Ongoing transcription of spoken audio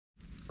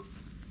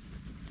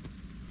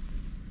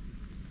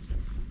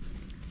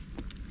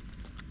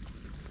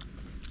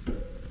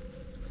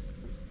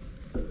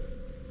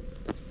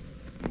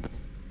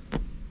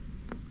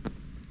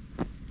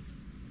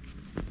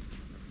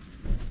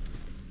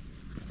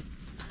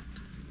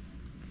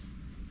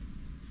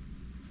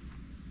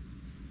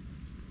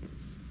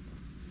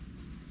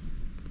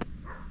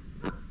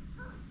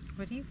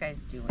are you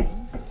guys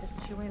doing?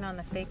 Just chewing on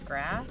the fake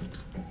grass?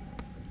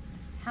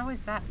 How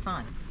is that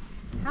fun?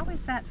 How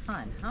is that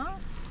fun, huh?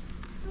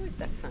 How is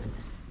that fun?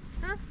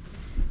 Huh?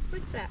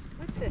 What's that?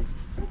 What's this?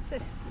 What's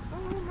this?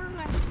 Oh,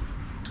 Merlin.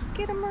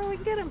 Get him,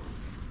 Merlin, get him.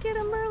 Get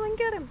him, Merlin,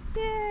 get him.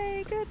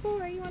 Yay, good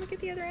boy. You want to get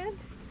the other end?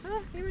 Huh?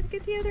 You want to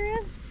get the other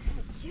end?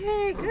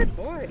 Yay, good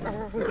boy.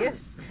 Oh,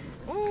 yes.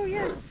 Oh,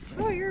 yes.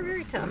 Oh, you're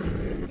very tough.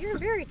 You're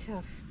very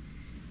tough.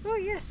 Oh,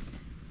 yes.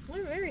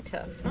 You're very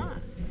tough, huh?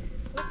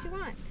 What you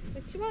want?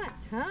 What you want?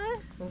 Huh?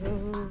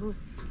 Ooh.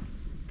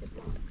 Get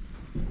this out.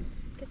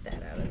 Get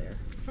that out of there.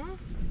 Huh?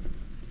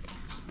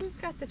 Who's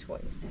got the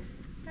toys?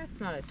 That's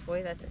not a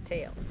toy, that's a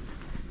tail.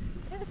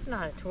 That's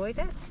not a toy,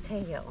 that's a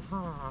tail.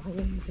 Oh,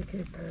 he's a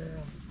good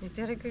girl. Is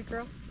that a good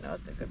girl? No,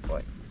 it's a good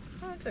boy.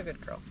 Oh, it's a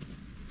good girl.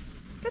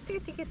 Kitty.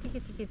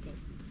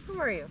 Who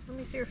are you? Let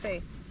me see your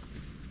face.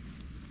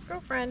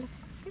 Girlfriend.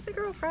 He's a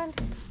girlfriend.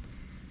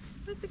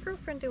 What's a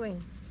girlfriend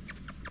doing?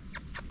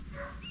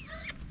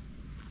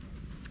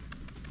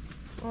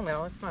 Oh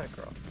no, it's not a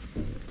girl.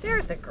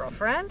 There's the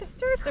girlfriend.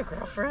 There's the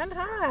girlfriend.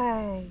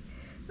 Hi.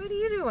 What are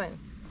you doing?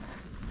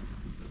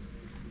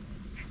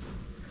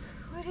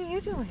 What are you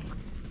doing?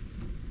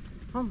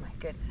 Oh my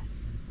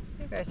goodness.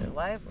 You guys are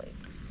lively.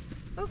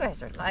 You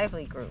guys are a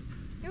lively group.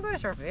 You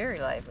guys are a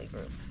very lively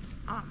group.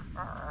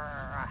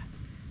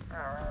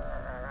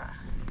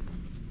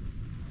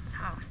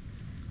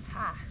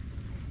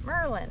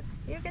 Merlin,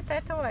 you get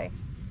that toy.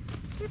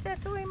 Get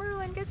that toy,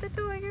 Merlin. Get the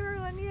toy,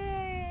 Merlin.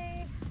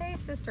 Yay. Hey,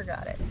 sister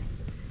got it.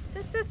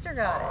 The sister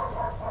got it.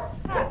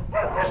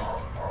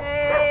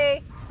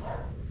 Hey.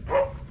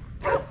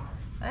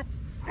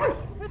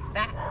 What's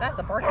that? That's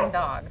a barking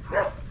dog.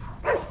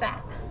 What's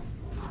that?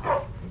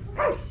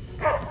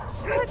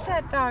 What's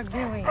that dog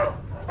doing? Huh?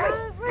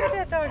 What's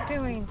that dog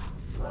doing?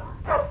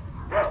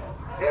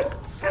 Yes.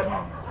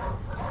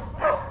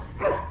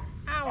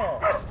 Owl.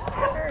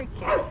 Very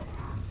cute.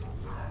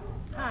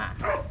 Ah,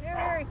 you're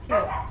very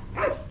cute.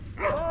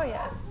 Oh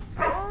yes.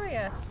 Oh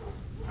yes.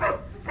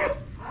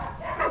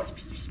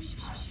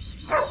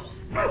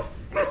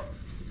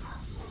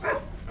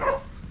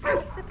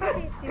 What's the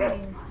puppies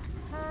doing?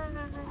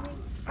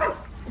 Hi.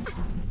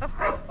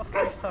 Oh,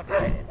 you're so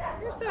excited.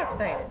 You're so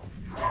excited.